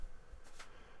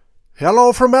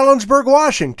Hello from Ellensburg,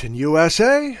 Washington,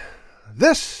 USA.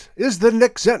 This is the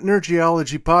Nick Zentner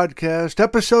Geology Podcast,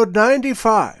 episode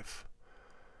 95.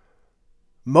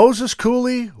 Moses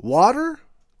Coulee, water?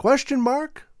 Question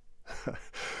mark?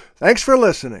 Thanks for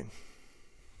listening.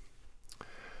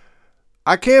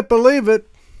 I can't believe it,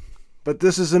 but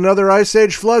this is another Ice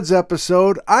Age Floods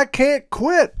episode. I can't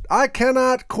quit. I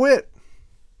cannot quit.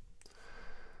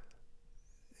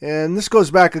 And this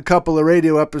goes back a couple of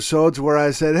radio episodes where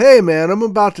I said, hey man, I'm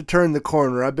about to turn the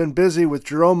corner. I've been busy with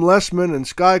Jerome Lessman and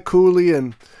Sky Coulee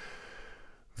and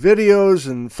videos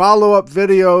and follow-up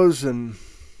videos and,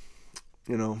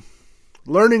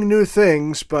 learning new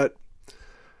things, but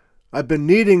I've been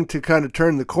needing to kind of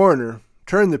turn the corner,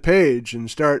 turn the page, and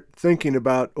start thinking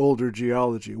about older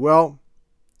geology. Well,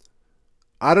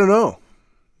 I don't know.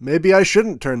 Maybe I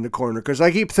shouldn't turn the corner because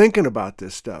I keep thinking about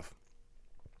this stuff.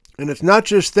 And it's not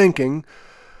just thinking.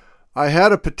 I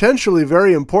had a potentially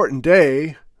very important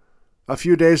day a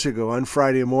few days ago on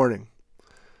Friday morning.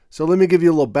 So let me give you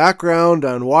a little background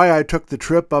on why I took the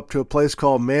trip up to a place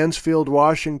called Mansfield,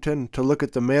 Washington, to look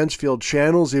at the Mansfield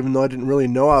channels, even though I didn't really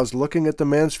know I was looking at the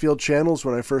Mansfield channels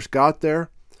when I first got there.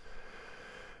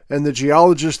 And the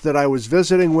geologist that I was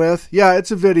visiting with, yeah, it's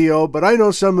a video, but I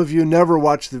know some of you never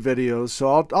watch the videos,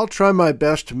 so I'll try my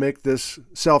best to make this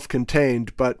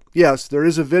self-contained. But yes, there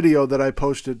is a video that I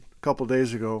posted a couple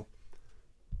days ago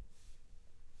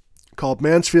called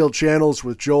Mansfield Channels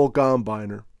with Joel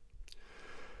Gombiner.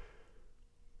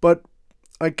 But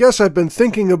I guess I've been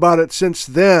thinking about it since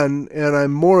then, and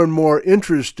I'm more and more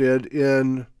interested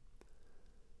in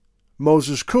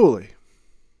Moses Coulee.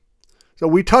 So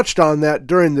we touched on that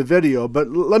during the video, but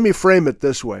let me frame it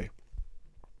this way.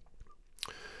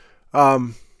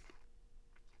 There's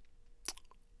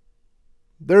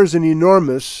an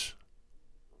enormous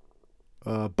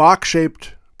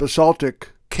box-shaped basaltic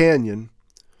canyon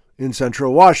in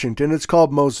central Washington. It's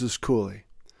called Moses Coulee.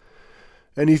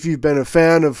 And if you've been a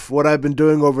fan of what I've been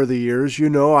doing over the years, you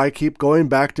know I keep going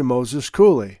back to Moses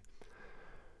Coulee.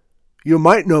 You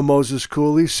might know Moses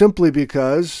Coulee simply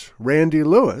because Randy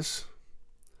Lewis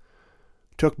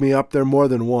took me up there more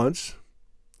than once,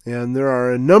 and there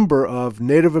are a number of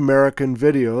Native American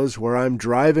videos where I'm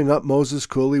driving up Moses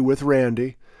Coulee with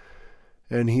Randy,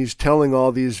 and he's telling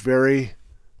all these very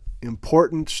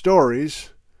important stories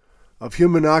of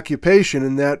human occupation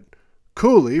in that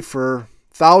coulee for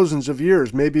thousands of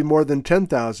years, maybe more than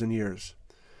 10,000 years.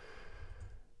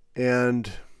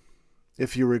 And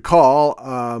if you recall,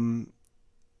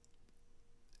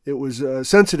 it was a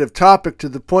sensitive topic to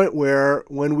the point where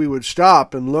when we would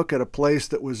stop and look at a place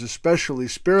that was especially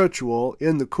spiritual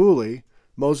in the coulee,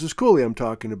 Moses Coulee I'm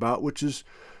talking about, which is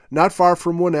not far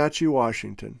from Wenatchee,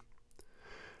 Washington.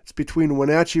 It's between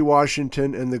Wenatchee,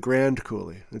 Washington and the Grand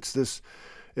Coulee. It's this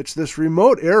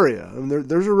remote area, and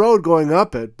there's a road going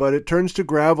up it, but it turns to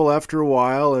gravel after a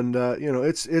while, and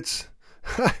it's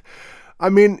I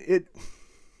mean it.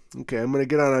 Okay, I'm going to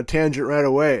get on a tangent right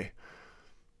away.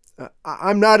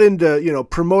 I'm not into,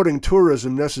 promoting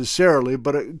tourism necessarily,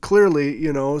 but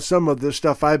clearly, some of this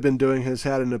stuff I've been doing has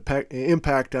had an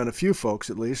impact on a few folks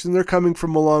at least, and they're coming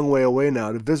from a long way away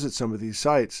now to visit some of these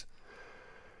sites.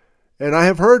 And I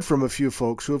have heard from a few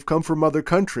folks who have come from other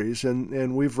countries,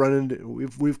 and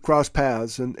we've crossed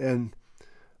paths, and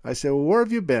I say, well, where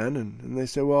have you been? And they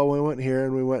say, well, we went here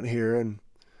and we went here, and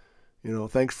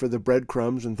thanks for the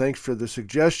breadcrumbs and thanks for the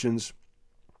suggestions.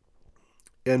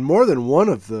 And more than one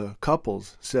of the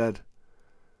couples said,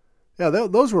 yeah,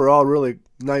 those were all really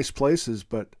nice places,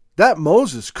 but that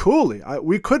Moses Coulee,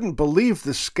 we couldn't believe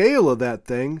the scale of that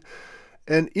thing.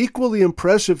 And equally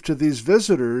impressive to these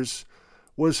visitors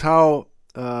was how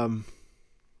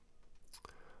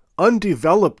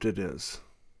undeveloped it is.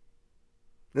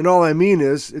 And all I mean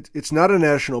is it's not a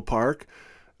national park.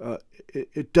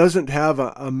 It doesn't have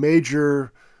a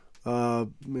major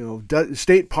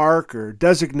state park or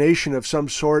designation of some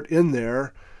sort in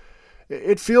there.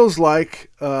 It feels like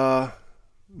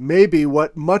maybe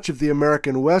what much of the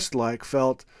American West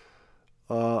felt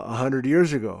 100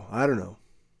 years ago. I don't know.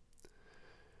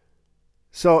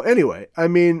 So anyway,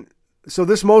 so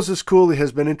this Moses Coulee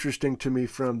has been interesting to me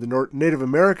from the Native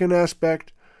American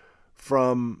aspect,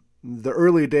 from the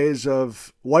early days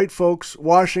of white folks,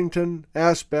 Washington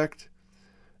aspect,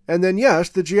 and then, yes,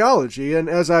 the geology. And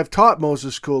as I've taught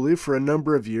Moses Coulee for a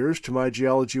number of years to my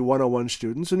Geology 101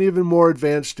 students and even more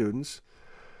advanced students,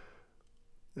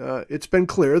 it's been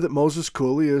clear that Moses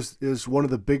Coulee is one of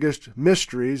the biggest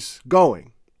mysteries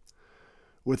going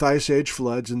with Ice Age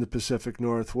floods in the Pacific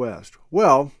Northwest.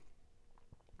 Well,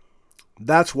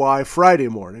 that's why Friday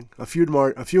morning, a few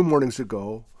mornings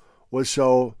ago, was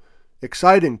so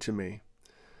exciting to me.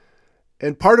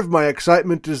 And part of my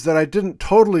excitement is that I didn't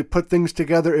totally put things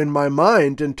together in my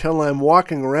mind until I'm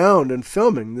walking around and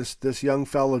filming this young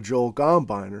fellow, Joel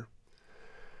Gombiner.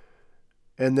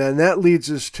 And then that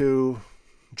leads us to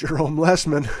Jerome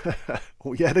Lessman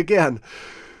yet again.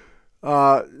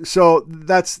 So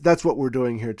that's what we're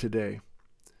doing here today.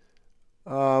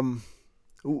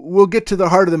 We'll get to the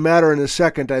heart of the matter in a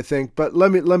second, I think, but let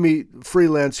me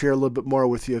freelance here a little bit more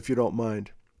with you if you don't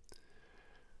mind.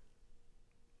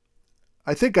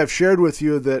 I think I've shared with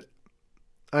you that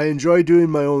I enjoy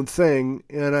doing my own thing,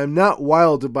 and I'm not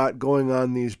wild about going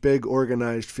on these big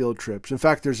organized field trips. In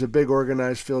fact, there's a big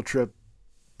organized field trip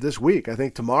this week, I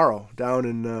think tomorrow, down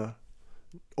in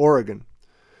Oregon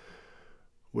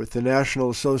with the National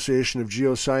Association of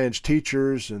Geoscience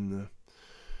Teachers, and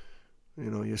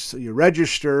you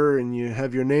register and you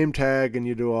have your name tag and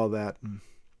you do all that. And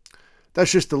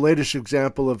that's just the latest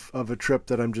example of a trip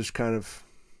that I'm just kind of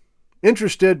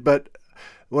interested, but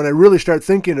when I really start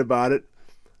thinking about it,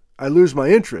 I lose my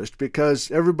interest because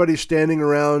everybody's standing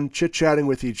around chit-chatting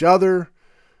with each other,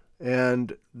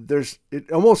 and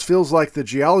it almost feels like the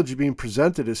geology being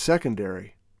presented is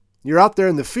secondary. You're out there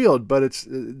in the field, but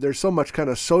there's so much kind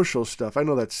of social stuff. I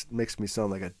know that makes me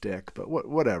sound like a dick, but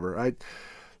whatever.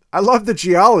 I love the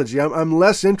geology. I'm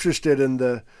less interested in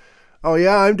the, oh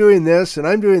yeah, I'm doing this and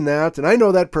I'm doing that and I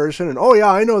know that person, and oh yeah,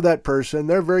 I know that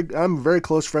person. I'm very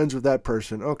close friends with that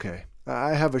person. Okay.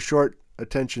 I have a short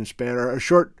attention span, or a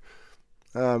short,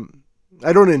 I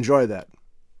don't enjoy that.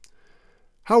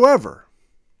 However,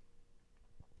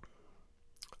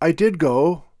 I did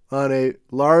go on a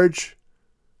large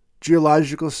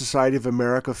Geological Society of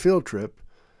America field trip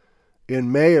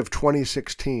in May of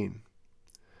 2016.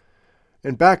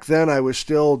 And back then I was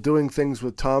still doing things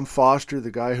with Tom Foster,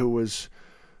 the guy who was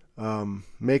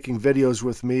making videos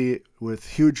with me with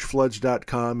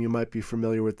hugefloods.com. You might be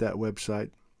familiar with that website.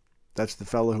 That's the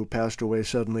fellow who passed away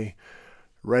suddenly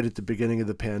right at the beginning of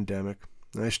the pandemic.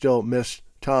 And I still miss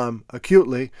Tom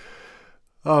acutely.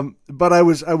 But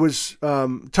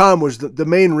Tom was the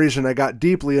main reason I got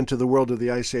deeply into the world of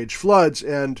the Ice Age floods.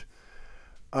 And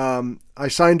I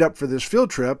signed up for this field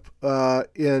trip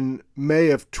in May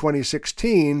of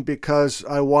 2016 because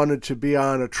I wanted to be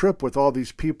on a trip with all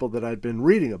these people that I'd been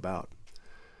reading about.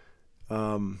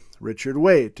 Richard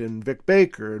Waite and Vic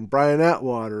Baker and Brian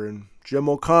Atwater and Jim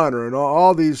O'Connor and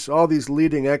all these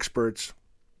leading experts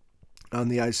on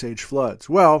the Ice Age floods.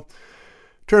 Well,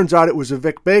 turns out it was a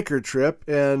Vic Baker trip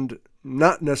and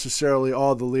not necessarily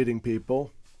all the leading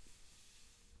people.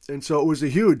 And so it was a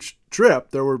huge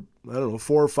trip. There were, 4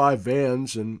 or 5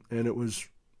 vans, and it was,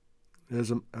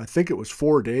 I think it was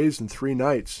 4 days and 3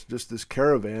 nights, just this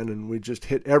caravan, and we just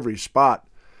hit every spot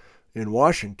in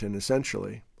Washington,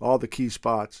 essentially, all the key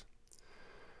spots.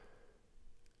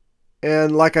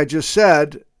 And like I just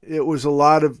said, it was a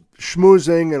lot of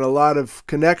schmoozing and a lot of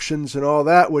connections and all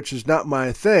that, which is not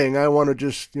my thing. I want to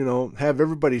just, have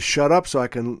everybody shut up so I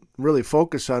can really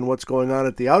focus on what's going on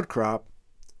at the outcrop.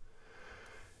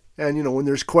 And, when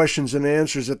there's questions and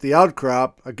answers at the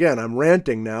outcrop, again, I'm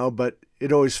ranting now, but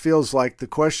it always feels like the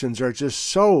questions are just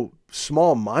so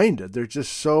small-minded. They're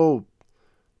just so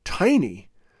tiny.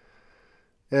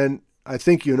 And I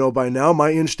think by now,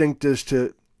 my instinct is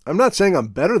to, I'm not saying I'm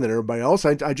better than everybody else.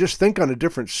 I just think on a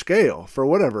different scale for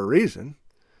whatever reason.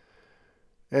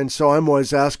 And so I'm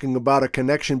always asking about a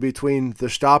connection between the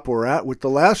stop we're at with the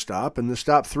last stop and the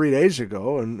stop 3 days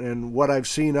ago and what I've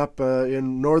seen up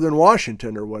in northern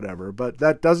Washington or whatever. But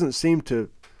that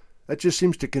just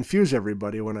seems to confuse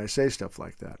everybody when I say stuff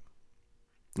like that.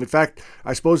 In fact,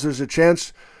 I suppose there's a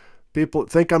chance people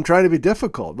think I'm trying to be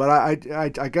difficult, but I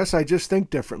guess I just think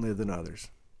differently than others.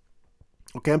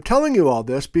 Okay, I'm telling you all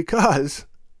this because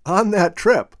on that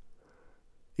trip,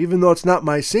 even though it's not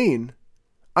my scene,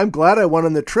 I'm glad I went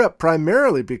on the trip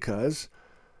primarily because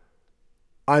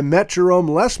I met Jerome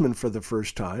Lessman for the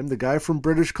first time, the guy from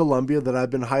British Columbia that I've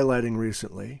been highlighting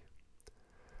recently.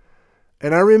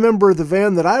 And I remember the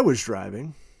van that I was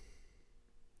driving.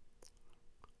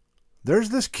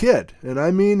 There's this kid, and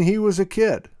I mean he was a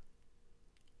kid.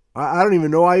 I don't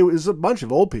even know why. It was a bunch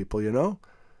of old people,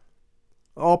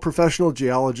 all professional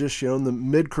geologists, in the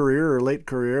mid-career or late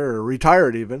career or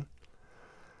retired even.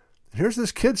 Here's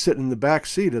this kid sitting in the back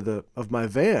seat of my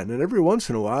van, and every once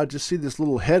in a while I'd just see this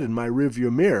little head in my rearview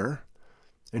mirror,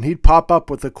 and he'd pop up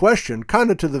with a question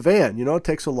kind of to the van. It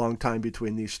takes a long time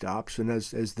between these stops, and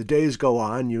as the days go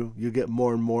on, you get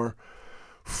more and more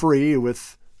free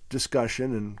with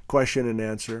discussion and question and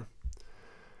answer.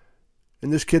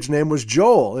 And this kid's name was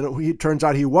Joel, and it turns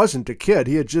out he wasn't a kid.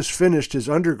 He had just finished his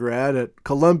undergrad at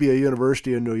Columbia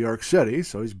University in New York City,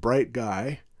 so he's a bright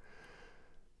guy.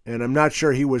 And I'm not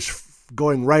sure he was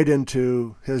going right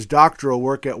into his doctoral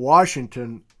work at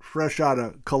Washington, fresh out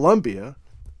of Columbia.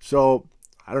 So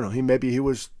I don't know, maybe he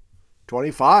was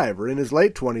 25 or in his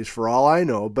late 20s for all I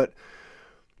know. But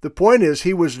the point is,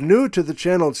 he was new to the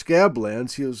channeled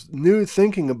scablands. He was new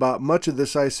thinking about much of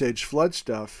this Ice Age flood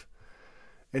stuff.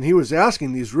 And he was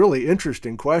asking these really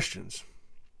interesting questions.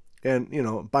 And,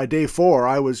 by day 4,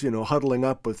 I was, huddling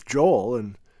up with Joel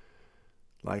and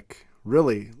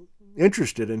really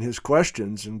interested in his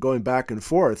questions and going back and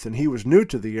forth. And he was new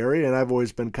to the area, and I've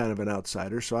always been kind of an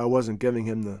outsider, so I wasn't giving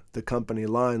him the company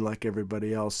line like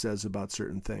everybody else says about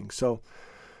certain things. So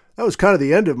that was kind of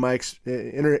the end of my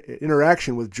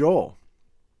interaction with Joel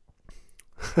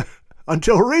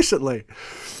until recently.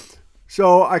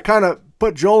 So I kind of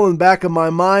put Joel in the back of my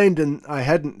mind, and I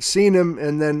hadn't seen him,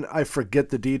 and then I forget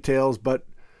the details. But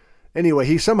anyway,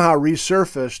 he somehow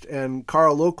resurfaced, and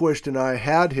Carl Loquist and I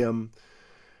had him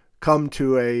come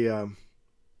to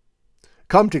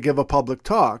give a public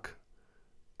talk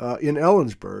in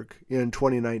Ellensburg in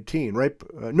 2019,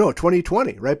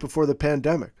 2020, right before the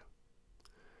pandemic.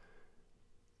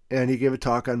 And he gave a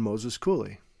talk on Moses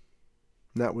Coulee.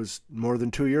 And that was more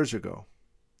than 2 years ago.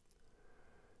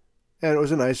 And it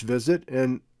was a nice visit,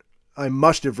 and I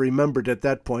must have remembered at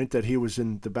that point that he was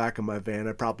in the back of my van.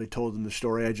 I probably told him the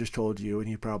story I just told you, and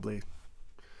he probably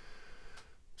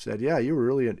said, "Yeah, you were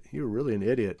really an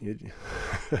idiot."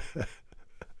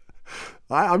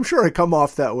 I'm sure I come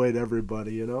off that way to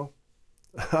everybody,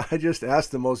 I just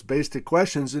asked the most basic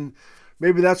questions, and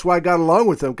maybe that's why I got along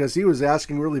with him, because he was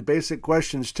asking really basic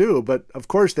questions too. But of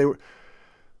course, they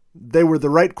were the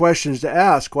right questions to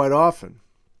ask quite often.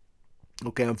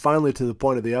 Okay, I'm finally to the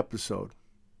point of the episode.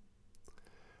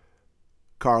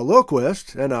 Carl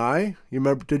Loquist and I, you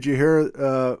remember, did you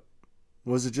hear,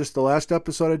 was it just the last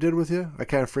episode I did with you? I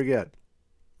can't forget.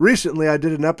 Recently, I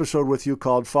did an episode with you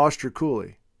called Foster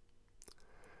Coulee.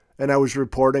 And I was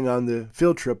reporting on the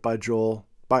field trip by Carl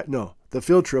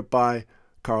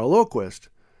Loquist.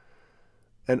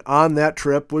 And on that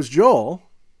trip was Joel,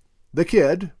 the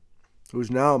kid, who's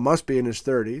now must be in his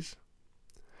 30s.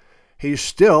 He's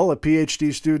still a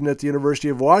PhD student at the University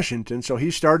of Washington, so he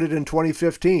started in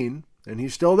 2015, and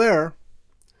he's still there.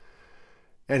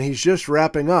 And he's just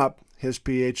wrapping up his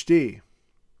PhD.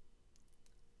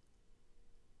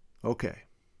 Okay.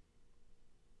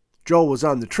 Joel was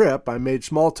on the trip. I made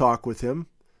small talk with him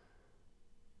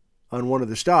on one of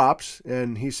the stops,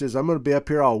 and he says, "I'm going to be up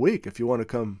here all week if you want to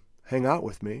come hang out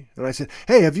with me." And I said,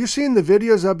 "Hey, have you seen the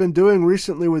videos I've been doing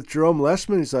recently with Jerome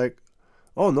Lessman?" He's like,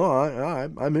 "Oh, no,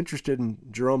 I'm interested in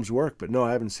Jerome's work, but no,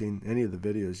 I haven't seen any of the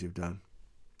videos you've done."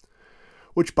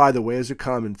 Which, by the way, is a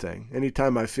common thing.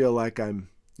 Anytime I feel like I'm,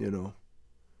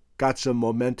 got some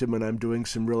momentum and I'm doing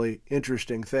some really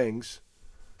interesting things,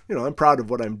 I'm proud of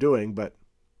what I'm doing, but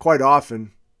quite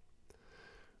often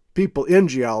people in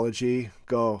geology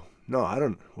go, "No,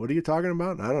 what are you talking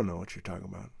about? I don't know what you're talking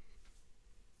about."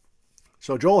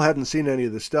 So Joel hadn't seen any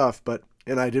of the stuff,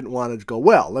 and I didn't want to go,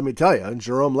 "Well, let me tell you, and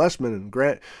Jerome Lessman and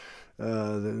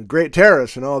the Great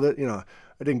Terrace and all that,"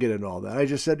 I didn't get into all that. I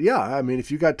just said, "Yeah, I mean,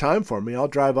 if you got time for me, I'll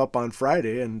drive up on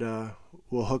Friday and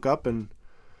we'll hook up and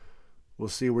we'll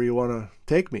see where you want to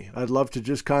take me. I'd love to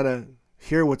just kind of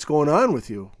hear what's going on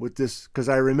with you with this," because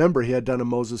I remember he had done a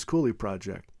Moses Coulee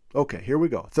project. Okay, here we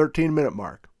go, 13-minute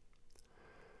mark.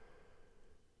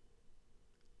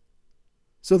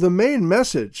 So the main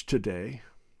message today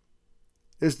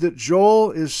is that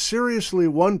Joel is seriously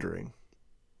wondering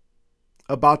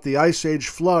about the Ice Age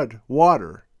flood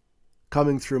water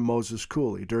coming through Moses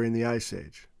Coulee during the Ice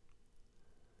Age.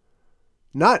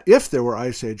 Not if there were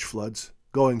Ice Age floods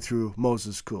going through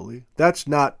Moses Coulee. That's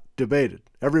not debated.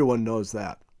 Everyone knows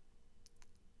that.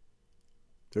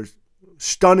 There's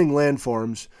stunning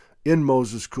landforms in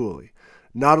Moses Coulee.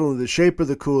 Not only the shape of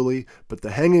the coulee, but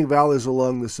the hanging valleys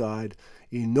along the side,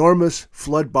 enormous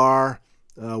flood bar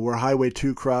where Highway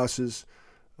 2 crosses,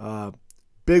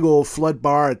 big old flood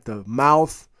bar at the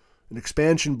mouth, an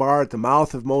expansion bar at the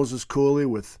mouth of Moses Coulee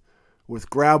with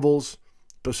gravels,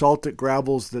 basaltic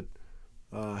gravels that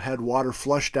had water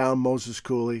flush down Moses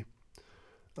Coulee.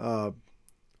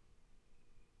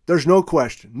 There's no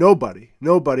question,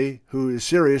 nobody who is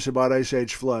serious about Ice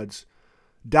Age floods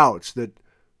doubts that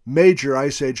major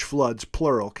Ice Age floods,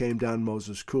 plural, came down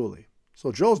Moses Coulee.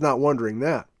 So Joel's not wondering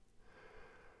that.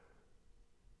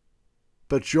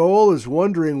 But Joel is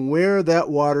wondering where that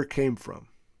water came from.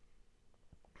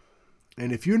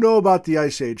 And if you know about the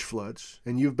Ice Age floods,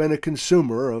 and you've been a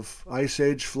consumer of Ice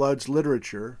Age floods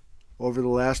literature over the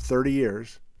last 30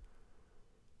 years,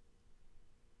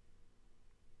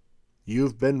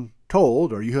 you've been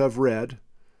told, or you have read,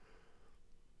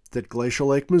 that Glacial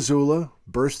Lake Missoula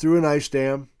burst through an ice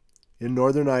dam in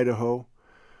northern Idaho.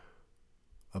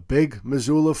 A big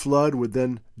Missoula flood would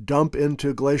then dump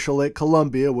into Glacial Lake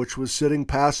Columbia, which was sitting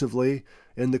passively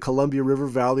in the Columbia River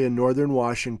Valley in northern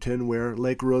Washington, where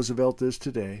Lake Roosevelt is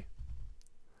today.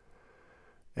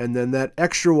 And then that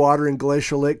extra water in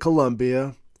Glacial Lake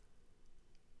Columbia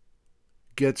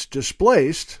gets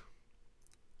displaced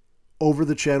over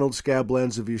the channeled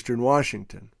scablands of eastern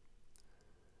Washington.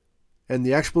 And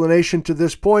the explanation to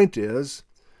this point is,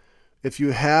 if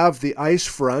you have the ice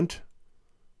front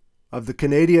of the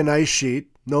Canadian ice sheet,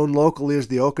 known locally as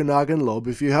the Okanagan Lobe,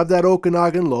 if you have that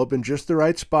Okanagan Lobe in just the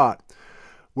right spot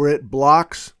where it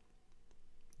blocks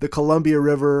the Columbia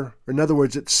River, or in other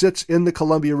words, it sits in the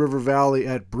Columbia River Valley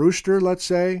at Brewster, let's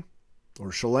say,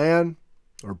 or Chelan,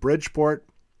 or Bridgeport.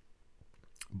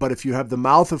 But if you have the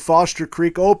mouth of Foster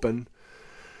Creek open,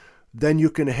 then you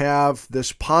can have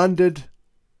this ponded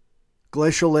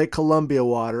Glacial Lake Columbia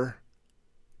water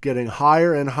getting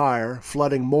higher and higher,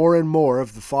 flooding more and more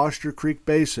of the Foster Creek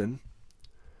Basin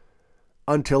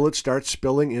until it starts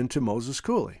spilling into Moses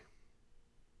Coulee.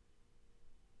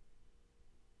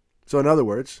 So in other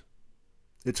words,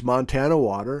 it's Montana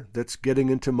water that's getting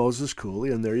into Moses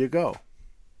Coulee, and there you go.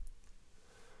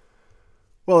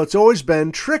 Well, it's always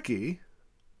been tricky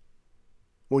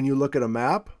when you look at a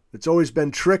map. It's always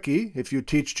been tricky, if you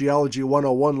teach Geology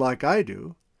 101 like I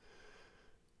do,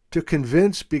 to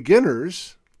convince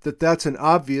beginners that that's an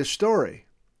obvious story.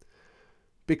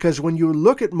 Because when you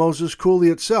look at Moses Coulee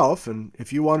itself, and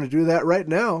if you want to do that right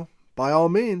now, by all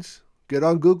means, get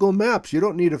on Google Maps. You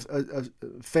don't need a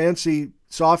fancy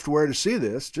software to see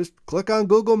this. Just click on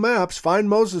Google Maps, find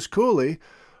Moses Coulee.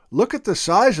 Look at the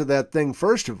size of that thing,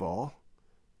 first of all.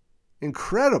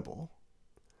 Incredible.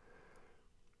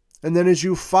 And then as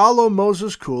you follow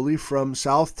Moses Coulee from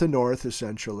south to north,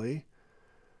 essentially,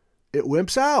 it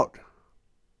wimps out.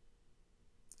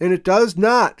 And it does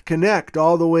not connect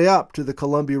all the way up to the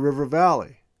Columbia River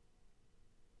Valley,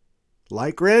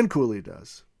 like Grand Coulee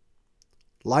does,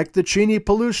 like the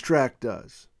Cheney-Palouse Tract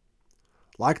does,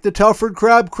 like the Telford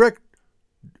Crab Creek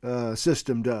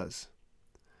system does.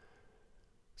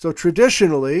 So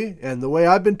traditionally, and the way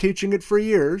I've been teaching it for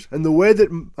years, and the way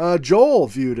that Joel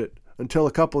viewed it until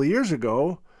a couple of years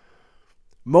ago,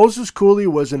 Moses Coulee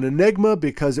was an enigma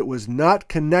because it was not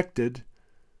connected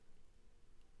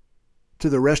to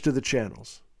the rest of the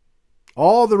channels.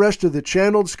 All the rest of the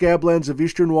channeled scablands of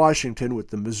eastern Washington, with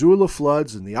the Missoula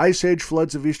floods and the Ice Age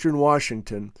floods of eastern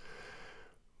Washington,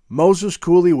 Moses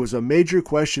Coulee was a major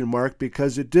question mark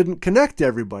because it didn't connect to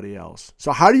everybody else.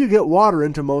 So how do you get water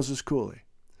into Moses Coulee?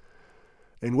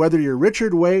 And whether you're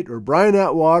Richard Waite or Brian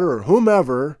Atwater or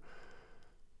whomever,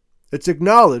 it's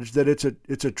acknowledged that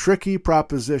it's a tricky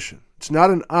proposition. It's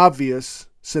not an obvious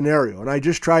scenario. And I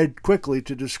just tried quickly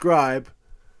to describe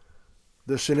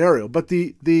the scenario. But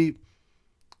the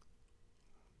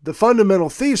fundamental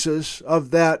thesis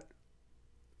of that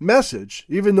message,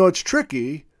 even though it's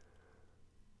tricky,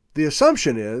 the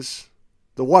assumption is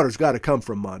the water's got to come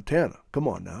from Montana. Come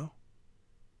on now.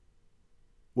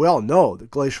 We all know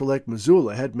that Glacial Lake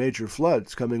Missoula had major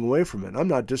floods coming away from it. I'm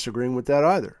not disagreeing with that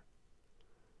either.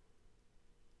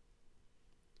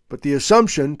 But the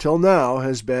assumption till now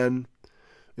has been,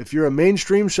 if you're a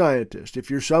mainstream scientist, if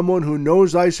you're someone who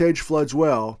knows Ice Age floods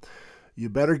well, you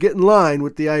better get in line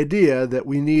with the idea that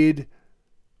we need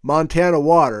Montana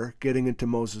water getting into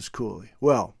Moses Coulee.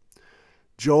 Well,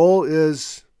 Joel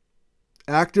is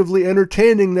actively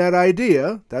entertaining that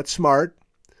idea. That's smart.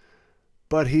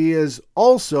 But he is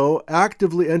also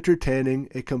actively entertaining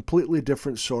a completely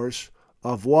different source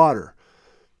of water,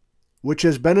 which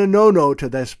has been a no-no to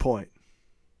this point.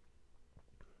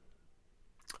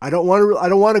 I don't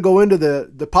want to go into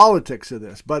the politics of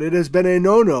this, but it has been a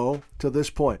no-no to this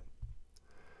point.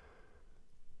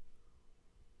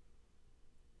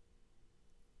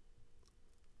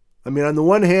 I mean, on the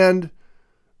one hand,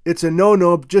 it's a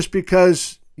no-no just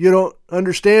because you don't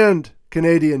understand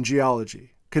Canadian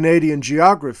geology, Canadian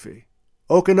geography,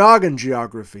 Okanagan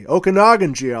geography,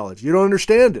 Okanagan geology. You don't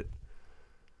understand it.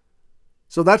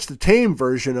 So that's the tame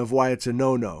version of why it's a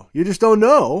no-no. You just don't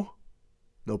know.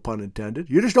 No pun intended.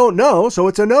 You just don't know, so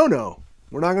it's a no-no.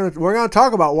 We're going to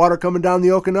talk about water coming down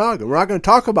the Okanagan. We're not going to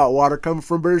talk about water coming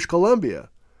from British Columbia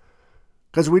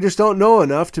because we just don't know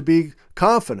enough to be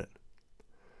confident.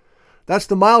 That's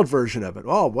the mild version of it.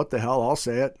 Oh, what the hell, I'll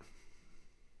say it.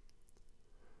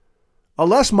 A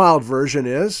less mild version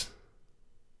is,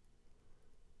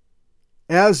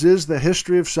 as is the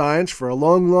history of science for a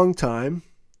long, long time,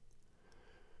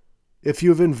 if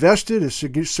you've invested a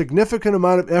significant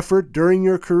amount of effort during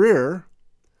your career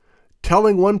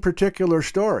telling one particular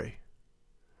story,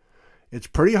 It's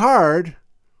pretty hard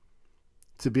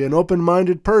to be an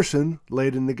open-minded person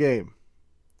late in the game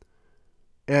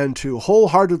and to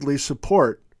wholeheartedly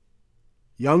support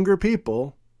younger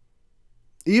people,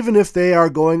 even if they are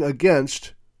going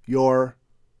against your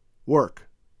work.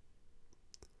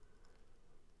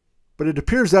 But it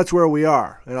appears that's where we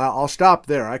are, and I'll stop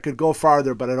there. I could go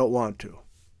farther, but I don't want to.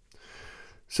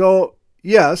 So,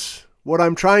 yes, what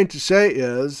I'm trying to say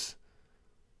is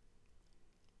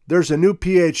there's a new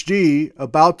PhD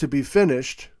about to be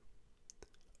finished.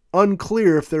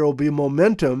 Unclear if there will be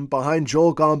momentum behind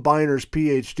Joel Gombiner's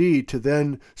PhD to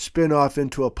then spin off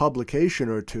into a publication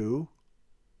or two.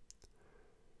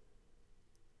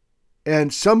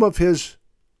 And some of his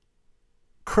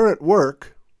current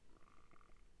work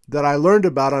that I learned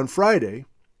about on Friday,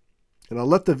 and I'll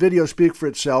let the video speak for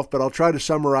itself, but I'll try to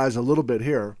summarize a little bit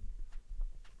here.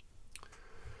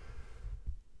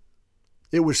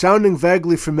 It was sounding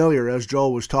vaguely familiar as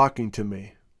Joel was talking to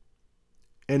me.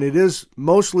 And it is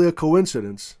mostly a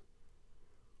coincidence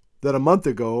that a month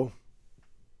ago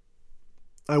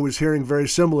I was hearing very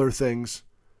similar things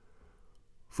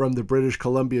from the British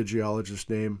Columbia geologist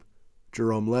named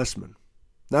Jerome Lessman.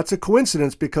 That's a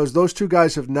coincidence because those two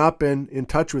guys have not been in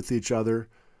touch with each other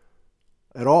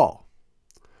at all.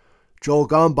 Joel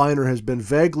Gombiner has been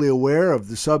vaguely aware of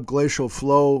the subglacial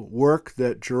flow work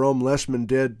that Jerome Lessman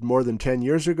did more than 10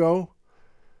 years ago.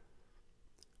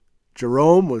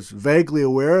 Jerome was vaguely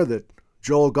aware that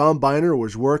Joel Gombiner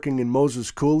was working in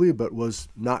Moses Coulee, but was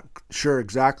not sure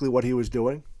exactly what he was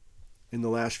doing in the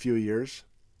last few years.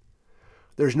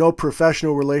 There's no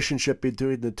professional relationship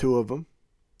between the two of them.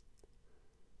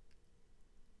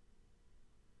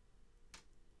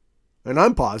 And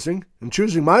I'm pausing and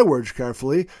choosing my words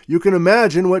carefully. You can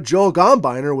imagine what Joel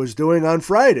Gombiner was doing on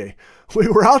Friday. We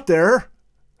were out there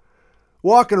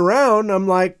walking around. I'm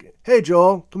like, hey,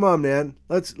 Joel, come on, man.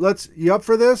 You up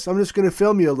for this? I'm just going to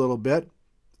film you a little bit.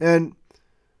 And,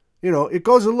 it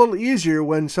goes a little easier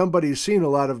when somebody's seen a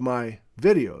lot of my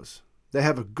videos. They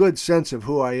have a good sense of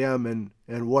who I am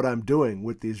and what I'm doing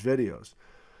with these videos.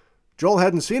 Joel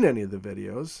hadn't seen any of the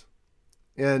videos.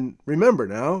 And remember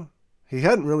now, he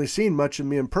hadn't really seen much of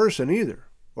me in person either,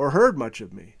 or heard much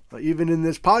of me, even in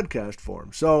this podcast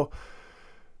form. So,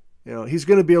 he's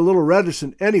going to be a little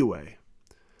reticent anyway.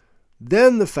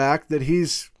 Then the fact that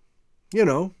he's,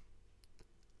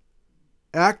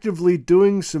 actively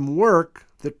doing some work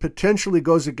that potentially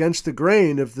goes against the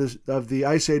grain of the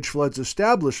Ice Age Floods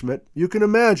establishment, you can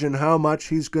imagine how much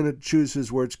he's going to choose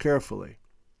his words carefully.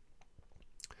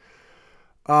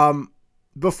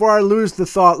 Before I lose the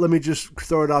thought, let me just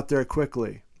throw it out there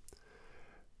quickly.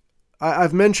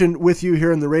 I've mentioned with you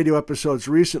here in the radio episodes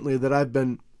recently that I've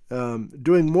been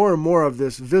doing more and more of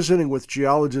this visiting with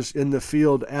geologists in the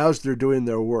field as they're doing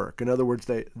their work. In other words,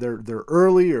 they're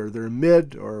early or they're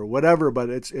mid or whatever, but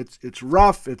it's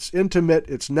rough, it's intimate,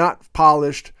 it's not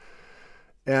polished,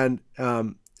 and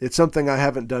it's something I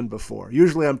haven't done before.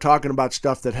 Usually I'm talking about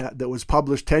stuff that was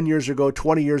published 10 years ago,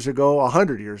 20 years ago,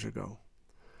 100 years ago.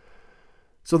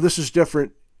 So this is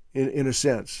different in a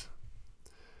sense.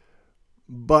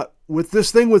 But with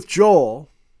this thing with Joel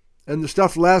and the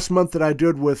stuff last month that I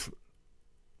did with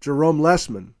Jerome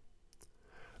Lessman,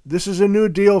 this is a new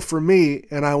deal for me,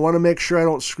 and I want to make sure I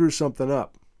don't screw something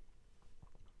up.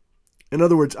 In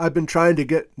other words, I've been trying to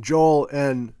get Joel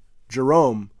and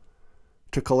Jerome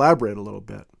to collaborate a little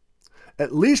bit.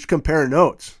 At least compare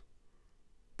notes.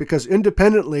 Because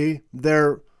independently,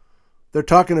 they're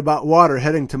talking about water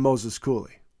heading to Moses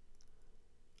Coulee.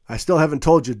 I still haven't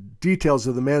told you details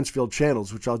of the Mansfield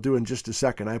channels, which I'll do in just a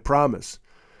second, I promise.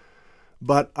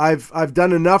 But I've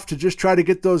done enough to just try to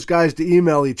get those guys to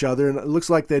email each other, and it looks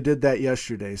like they did that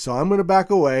yesterday. So I'm going to back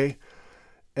away,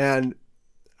 and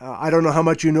I don't know how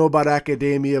much you know about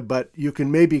academia, but you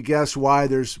can maybe guess why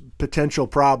there's potential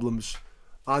problems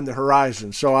on the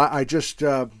horizon. So I just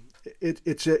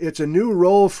it's a new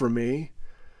role for me,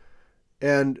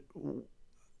 and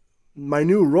my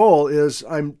new role is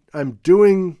I'm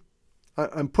putting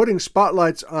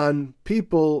spotlights on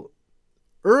people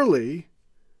early,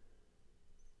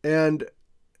 and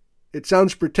it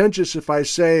sounds pretentious if I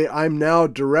say I'm now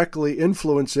directly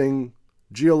influencing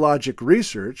geologic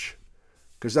research,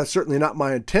 because that's certainly not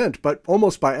my intent, but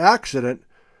almost by accident,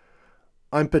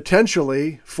 I'm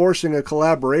potentially forcing a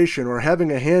collaboration or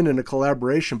having a hand in a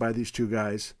collaboration by these two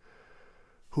guys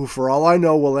who, for all I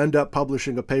know, will end up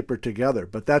publishing a paper together.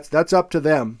 But that's up to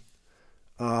them.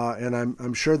 And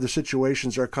I'm sure the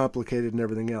situations are complicated and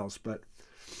everything else. But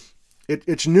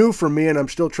it's new for me, and I'm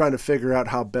still trying to figure out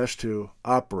how best to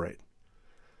operate.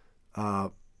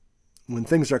 when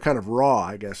things are kind of raw,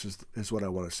 I guess is what I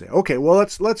want to say. Okay, well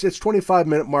it's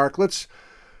 25-minute mark. Let's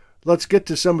get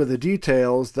to some of the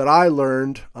details that I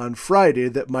learned on Friday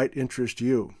that might interest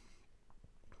you.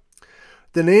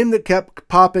 The name that kept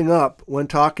popping up when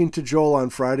talking to Joel on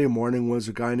Friday morning was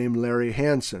a guy named Larry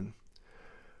Hansen,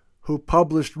 who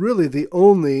published really the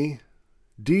only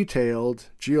detailed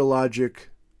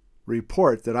geologic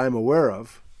report that I'm aware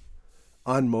of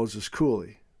on Moses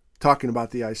Coulee, talking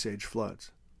about the Ice Age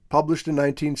floods. Published in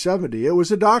 1970. It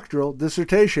was a doctoral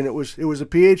dissertation. It was a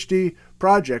PhD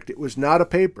project. It was not a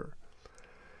paper.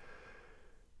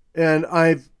 And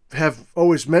I have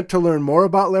always meant to learn more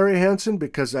about Larry Hansen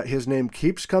because his name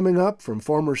keeps coming up from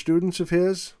former students of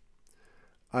his.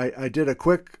 I did a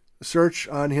quick search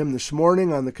on him this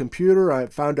morning on the computer. I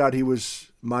found out he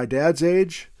was my dad's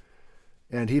age,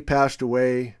 and he passed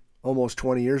away almost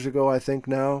 20 years ago, I think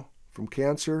now, from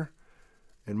cancer.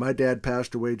 And my dad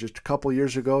passed away just a couple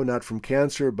years ago, not from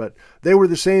cancer, but they were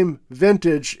the same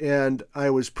vintage, and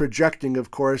I was projecting,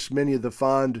 of course, many of the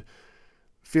fond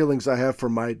feelings I have for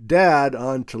my dad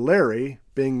onto Larry,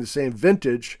 being the same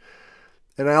vintage.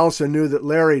 And I also knew that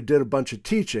Larry did a bunch of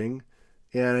teaching,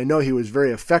 and I know he was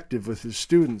very effective with his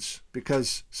students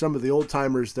because some of the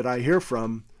old-timers that I hear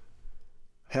from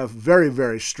have very,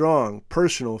 very strong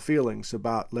personal feelings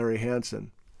about Larry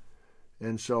Hansen.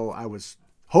 And so I was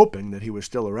hoping that he was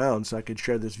still around so I could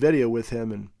share this video with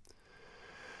him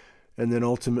and then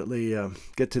ultimately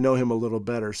get to know him a little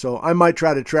better. So I might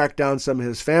try to track down some of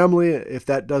his family if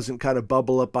that doesn't kind of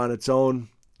bubble up on its own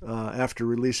after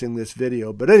releasing this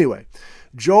video. But anyway,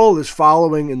 Joel is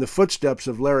following in the footsteps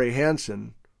of Larry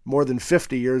Hansen more than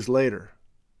 50 years later.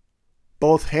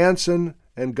 Both Hansen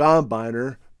and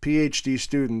Gombiner, PhD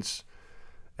students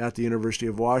at the University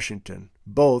of Washington,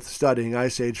 both studying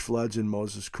Ice Age floods in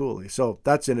Moses Coulee. So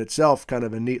that's in itself kind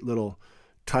of a neat little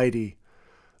tidy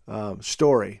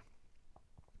story.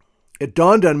 It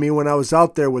dawned on me when I was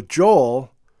out there with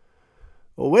Joel,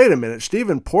 well, wait a minute,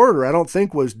 Stephen Porter I don't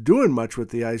think was doing much with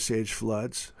the Ice Age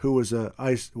floods, who was a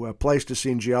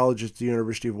Pleistocene geologist at the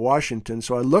University of Washington.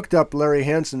 So I looked up Larry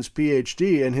Hansen's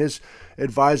PhD, and his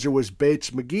advisor was Bates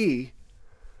McGee.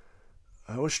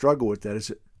 I always struggle with that.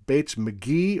 Is it Bates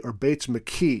McGee or Bates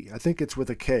McKee? I think it's with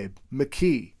a K.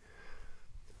 McKee,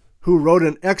 who wrote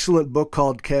an excellent book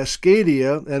called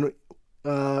Cascadia and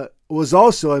was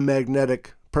also a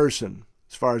magnetic person,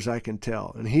 as far as I can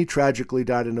tell. And he tragically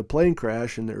died in a plane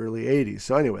crash in the early 80s.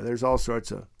 So anyway, there's all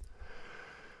sorts of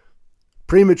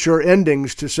premature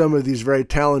endings to some of these very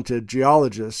talented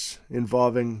geologists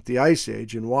involving the Ice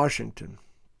Age in Washington.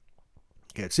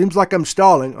 Okay, it seems like I'm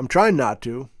stalling. I'm trying not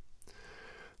to.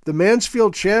 The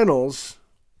Mansfield channels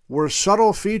were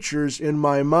subtle features in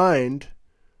my mind,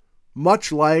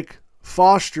 much like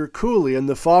Foster Coulee and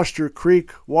the Foster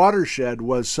Creek watershed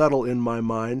was subtle in my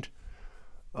mind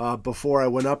before I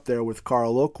went up there with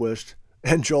Carl Oquist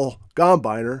and Joel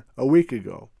Gombiner a week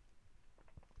ago.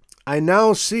 I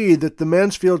now see that the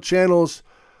Mansfield channels,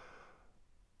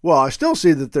 well, I still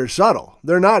see that they're subtle.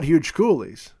 They're not huge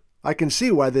coulees. I can see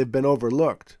why they've been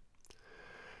overlooked.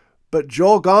 But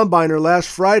Joel Gombiner last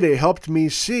Friday helped me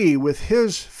see with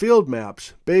his field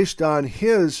maps, based on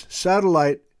his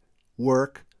satellite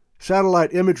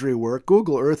imagery work,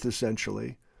 Google Earth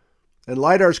essentially, and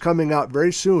LiDAR's coming out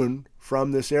very soon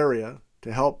from this area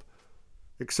to help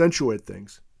accentuate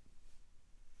things.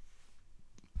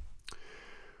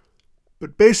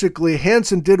 But basically,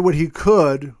 Hansen did what he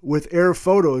could with air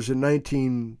photos in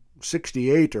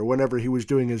 1968 or whenever he was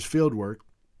doing his field work.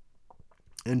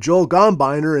 And Joel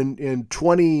Gombiner in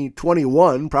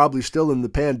 2021, probably still in the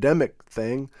pandemic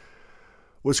thing,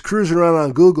 was cruising around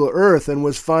on Google Earth and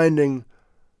was finding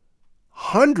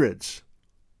hundreds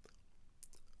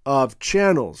of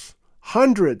channels,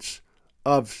 hundreds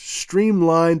of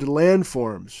streamlined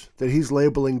landforms that he's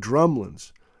labeling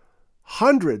drumlins,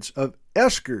 hundreds of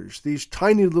eskers, these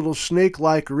tiny little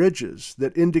snake-like ridges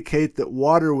that indicate that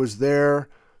water was there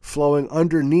flowing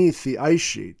underneath the ice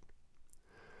sheet.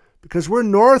 Because we're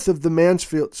north of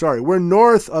the we're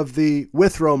north of the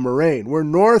Withrow Moraine. We're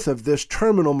north of this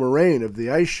terminal moraine of the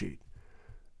ice sheet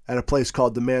at a place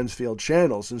called the Mansfield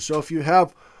Channels. And so if you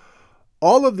have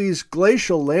all of these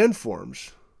glacial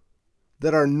landforms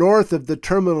that are north of the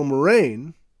terminal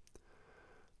moraine,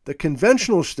 the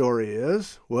conventional story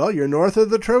is, well, you're north of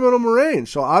the terminal moraine.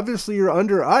 So obviously you're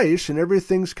under ice and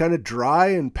everything's kind of dry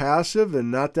and passive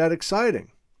and not that exciting.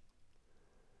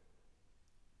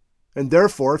 And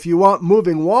therefore, if you want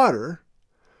moving water,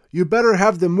 you better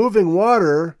have the moving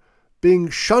water being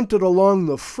shunted along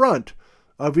the front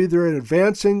of either an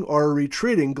advancing or a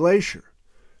retreating glacier.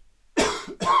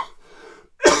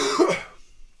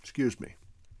 Excuse me.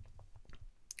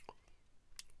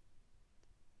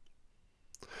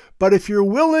 But if you're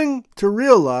willing to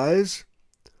realize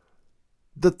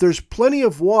that there's plenty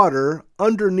of water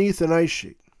underneath an ice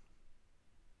sheet,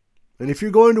 and if you're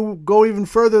going to go even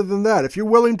further than that, if you're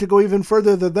willing to go even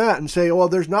further than that and say, well,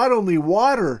 there's not only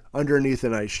water underneath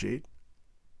an ice sheet,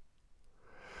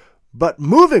 but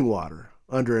moving water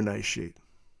under an ice sheet,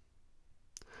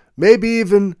 maybe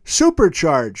even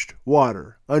supercharged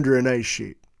water under an ice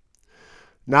sheet.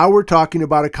 Now we're talking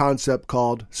about a concept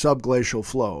called subglacial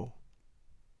flow.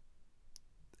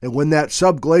 And when that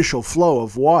subglacial flow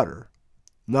of water,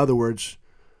 in other words,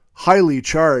 highly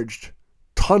charged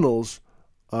tunnels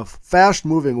of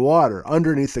fast-moving water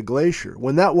underneath the glacier,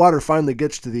 when that water finally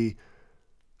gets to the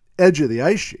edge of the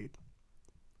ice sheet,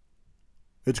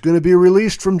 it's going to be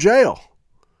released from jail,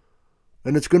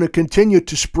 and it's going to continue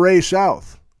to spray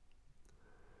south.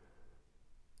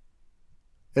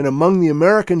 And among the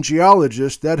American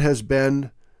geologists, that has been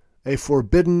a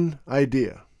forbidden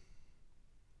idea,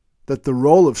 that the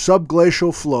role of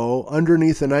subglacial flow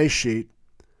underneath an ice sheet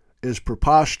is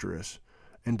preposterous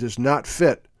and does not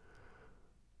fit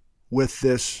with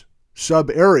this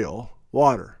subaerial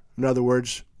water. In other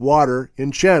words, water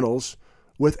in channels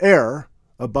with air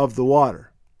above the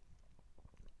water.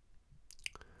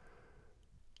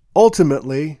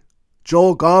 Ultimately,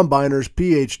 Joel Gombiner's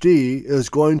PhD is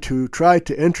going to try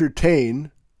to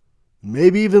entertain,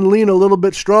 maybe even lean a little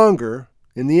bit stronger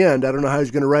in the end. I don't know how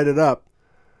he's going to write it up.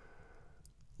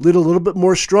 Lead a little bit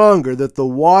more stronger that the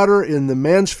water in the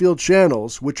Mansfield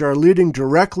channels, which are leading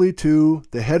directly to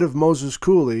the head of Moses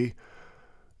Coulee,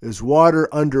 is water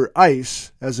under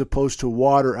ice as opposed to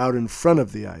water out in front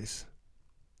of the ice.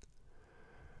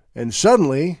 And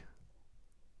suddenly,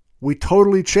 we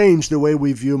totally change the way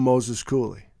we view Moses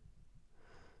Coulee.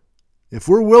 If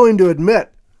we're willing to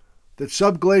admit that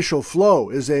subglacial flow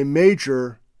is a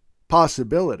major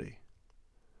possibility,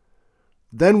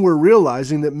 then we're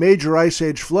realizing that major ice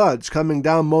age floods coming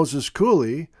down Moses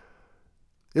Coulee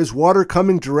is water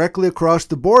coming directly across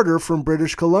the border from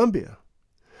British Columbia,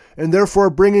 and therefore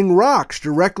bringing rocks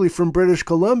directly from British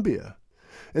Columbia.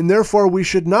 And therefore we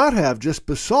should not have just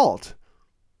basalt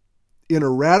in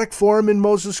erratic form in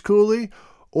Moses Coulee,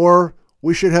 or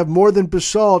we should have more than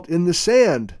basalt in the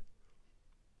sand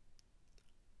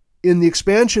in the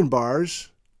expansion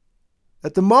bars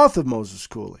at the mouth of Moses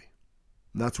Coulee.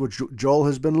 And that's what Joel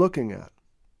has been looking at.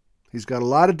 He's got a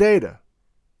lot of data,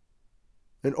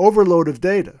 an overload of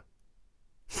data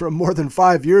from more than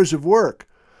 5 years of work,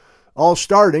 all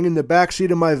starting in the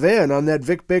backseat of my van on that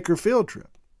Vic Baker field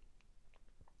trip.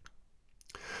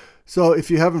 So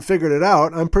if you haven't figured it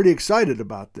out, I'm pretty excited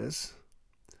about this.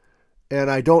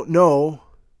 And I don't know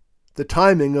the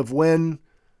timing of when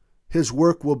his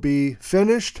work will be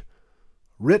finished,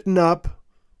 written up,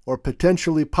 or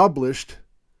potentially published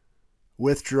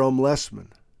with Jerome Lessman.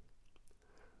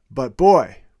 But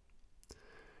boy,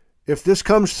 if this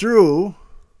comes through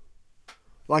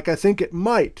like I think it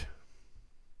might,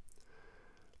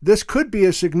 this could be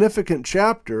a significant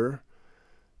chapter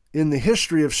in the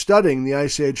history of studying the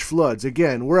Ice Age floods.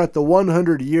 Again, we're at the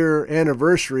 100-year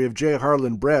anniversary of J.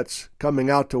 Harlan Brett's coming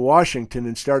out to Washington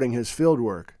and starting his field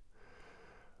work.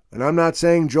 And I'm not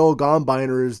saying Joel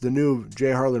Gombiner is the new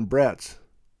J. Harlan Brett's.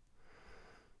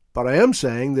 But I am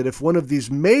saying that if one of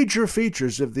these major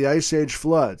features of the Ice Age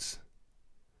floods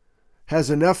has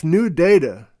enough new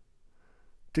data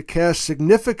to cast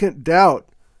significant doubt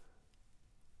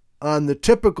on the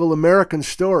typical American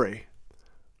story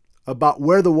about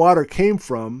where the water came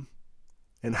from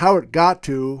and how it got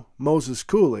to Moses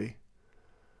Coulee,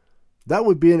 that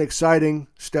would be an exciting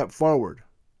step forward.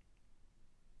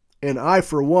 And I,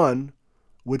 for one,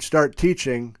 would start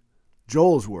teaching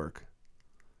Joel's work,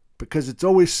 because it's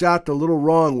always sat a little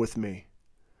wrong with me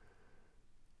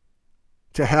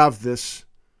to have this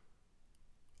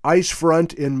ice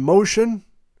front in motion,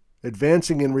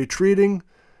 advancing and retreating,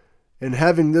 and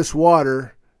having this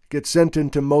water get sent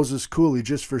into Moses Coulee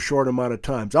just for a short amount of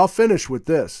times. I'll finish with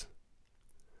this.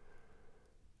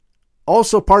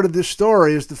 Also part of this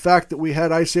story is the fact that we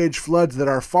had Ice Age floods that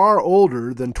are far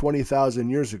older than 20,000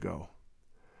 years ago,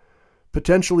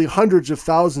 potentially hundreds of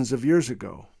thousands of years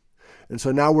ago. And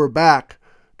so now we're back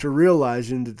to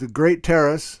realizing that the Great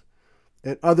Terrace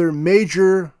and other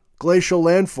major glacial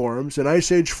landforms and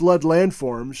Ice Age flood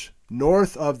landforms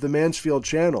north of the Mansfield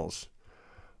channels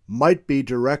might be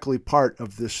directly part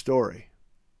of this story.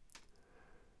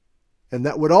 And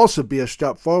that would also be a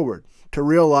step forward to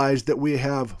realize that we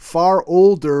have far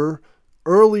older,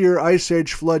 earlier Ice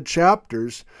Age flood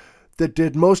chapters that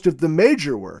did most of the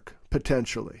major work,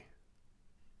 potentially.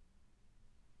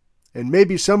 And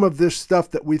maybe some of this stuff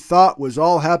that we thought was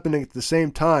all happening at the same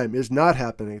time is not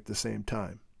happening at the same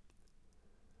time.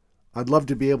 I'd love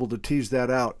to be able to tease that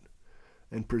out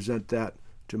and present that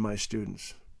to my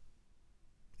students,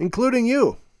 including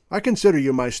you. I consider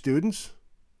you my students,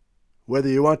 whether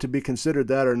you want to be considered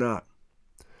that or not.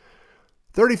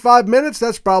 35 minutes,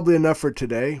 that's probably enough for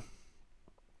today.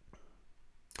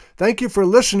 Thank you for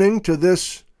listening to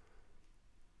this,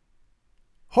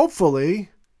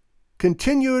 hopefully,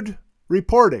 continued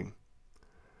reporting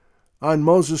on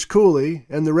Moses Coulee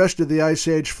and the rest of the Ice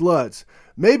Age floods.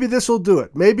 Maybe this will do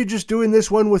it. Maybe just doing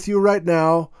this one with you right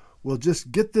now will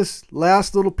just get this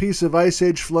last little piece of Ice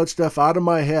Age flood stuff out of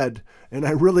my head, and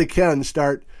I really can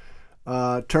start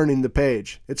turning the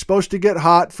page. It's supposed to get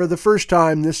hot for the first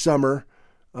time this summer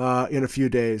in a few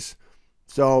days.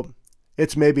 So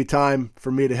it's maybe time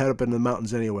for me to head up into the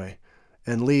mountains anyway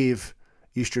and leave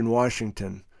eastern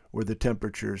Washington where the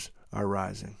temperatures are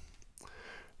rising.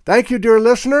 Thank you, dear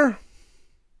listener.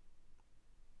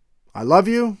 I love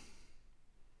you,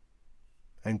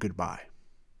 and goodbye.